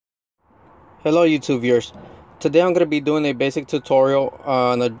Hello YouTube viewers. Today I'm going to be doing a basic tutorial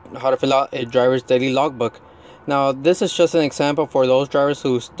on how to fill out a driver's daily logbook. Now this is just an example for those drivers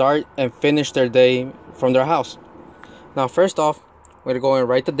who start and finish their day from their house. Now first off, we're going to go and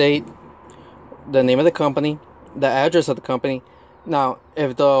write the date, the name of the company, the address of the company. Now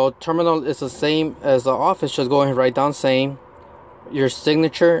if the terminal is the same as the office, just go ahead and write down same, your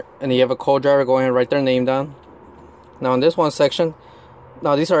signature, and you have a co-driver, go ahead and write their name down. Now in this one section,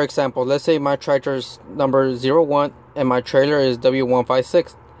 now these are examples. Let's say my tractor is number 01 and my trailer is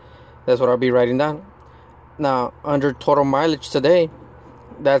W156. That's what I'll be writing down. Now under total mileage today,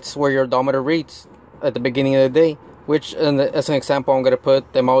 that's where your odometer reads at the beginning of the day, which as an example I'm going to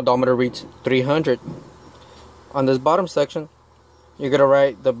put the odometer reads 300. On this bottom section, you're going to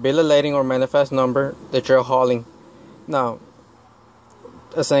write the bill of lading or manifest number that you're hauling. Now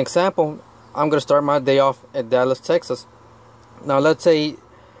as an example, I'm going to start my day off at Dallas, Texas. Now let's say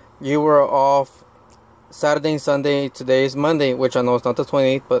you were off Saturday and Sunday. Today is Monday, which I know it's not the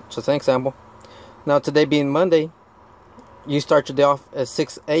 28th, but just an example. Now today being Monday, you start your day off at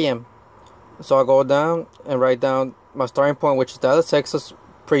 6 a.m. So I go down and write down my starting point, which is Dallas, Texas,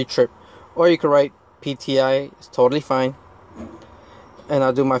 pre-trip. Or you can write PTI, it's totally fine. And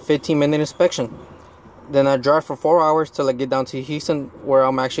I'll do my 15-minute inspection. Then I drive for 4 hours till I get down to Houston, where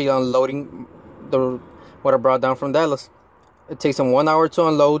I'm actually unloading what I brought down from Dallas. It takes them 1 hour to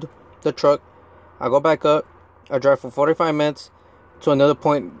unload the truck. I go back up. I drive for 45 minutes to another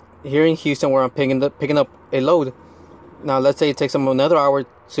point here in Houston where I'm picking up a load. Now let's say it takes them another hour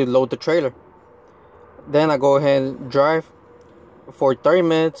to load the trailer. Then I go ahead and drive for 30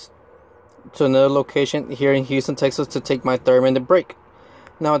 minutes to another location here in Houston, Texas to take my 30-minute break.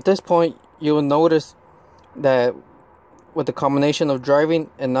 Now at this point, you will notice that with the combination of driving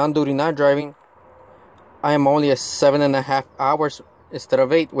and non-duty not driving, I am only at 7.5 hours instead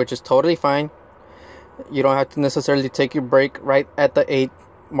of 8, which is totally fine. You don't have to necessarily take your break right at the 8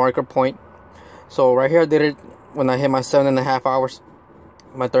 marker point. So right here I did it when I hit my 7.5 hours,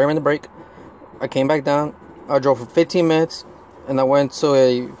 my 30-minute break. I came back down. I drove for 15 minutes and I went to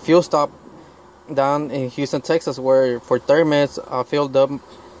a fuel stop down in Houston, Texas, where for 30 minutes I filled up.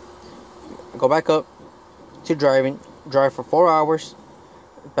 Go back up to drive for 4 hours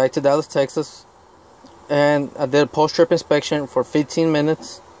back to Dallas, Texas. And I did a post-trip inspection for 15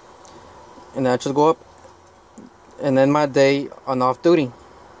 minutes. And I just go up and end my day on off-duty.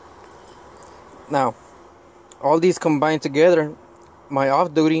 Now, all these combined together, my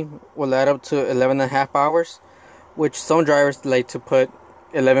off-duty will add up to 11.5 hours, which some drivers like to put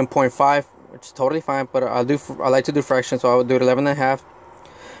 11.5, which is totally fine, but I like to do fractions, so I will do it 11.5.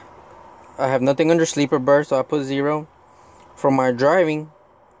 I have nothing under sleeper berth, so I put 0. For my driving,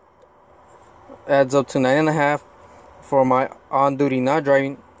 adds up to 9.5. For my on-duty not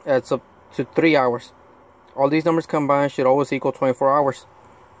driving, adds up to 3 hours. All these numbers combined should always equal 24 hours.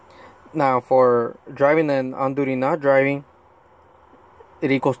 Now for driving and on-duty not driving,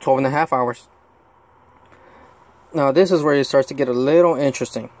 it equals 12.5 hours. Now this is where it starts to get a little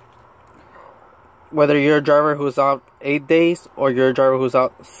interesting. Whether you're a driver who's out 8 days or you're a driver who's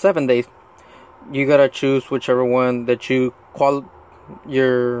out 7 days, you gotta choose whichever one that you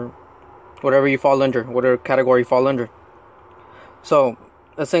whatever you fall under, whatever category you fall under. So,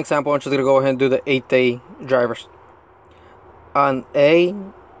 as an example, I'm just going to go ahead and do the 8-day drivers. On A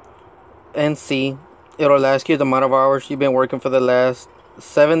and C, it'll ask you the amount of hours you've been working for the last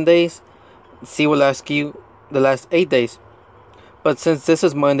 7 days. C will ask you the last 8 days. But since this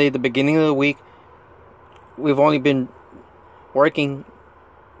is Monday, the beginning of the week, we've only been working,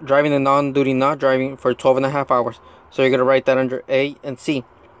 driving and non-duty not driving for 12.5 hours. So you're going to write that under A and C.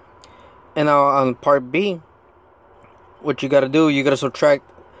 And now on part B, what you got to do, you got to subtract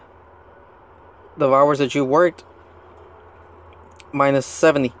the hours that you worked minus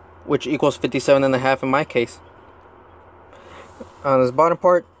 70, which equals 57.5 in my case. On this bottom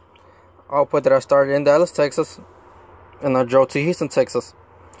part, I'll put that I started in Dallas, Texas, and I drove to Houston, Texas.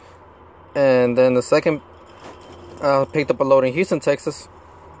 And then the second, I picked up a load in Houston, Texas,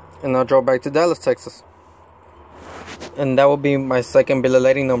 and I drove back to Dallas, Texas. And that will be my second bill of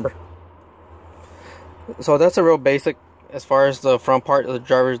lading number. So that's a real basic as far as the front part of the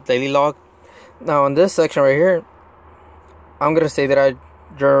driver's daily log. Now in this section right here, I'm going to say that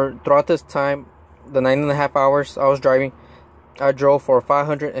throughout this time, the 9.5 hours I was driving, I drove for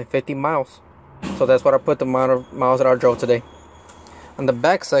 550 miles. So that's what I put the amount of miles that I drove today. On the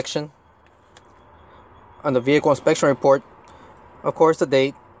back section, on the vehicle inspection report, of course the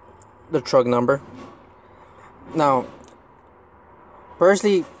date, the truck number. Now,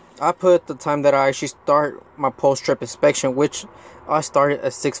 personally, I put the time that I actually start my post-trip inspection, which I started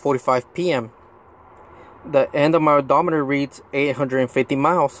at 6:45 p.m. The end of my odometer reads 850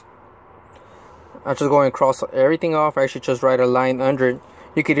 miles. I'm just going to cross everything off. I actually just write a line under it.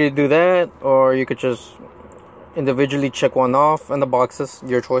 You could either do that, or you could just individually check one off in the boxes,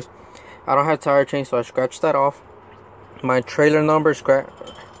 your choice. I don't have tire change, so I scratched that off. My trailer number,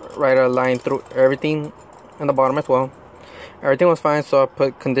 write a line through everything in the bottom as well. Everything was fine, so I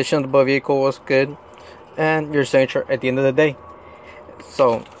put condition of the vehicle was good, and your signature at the end of the day.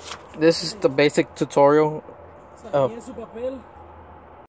 So this is the basic tutorial of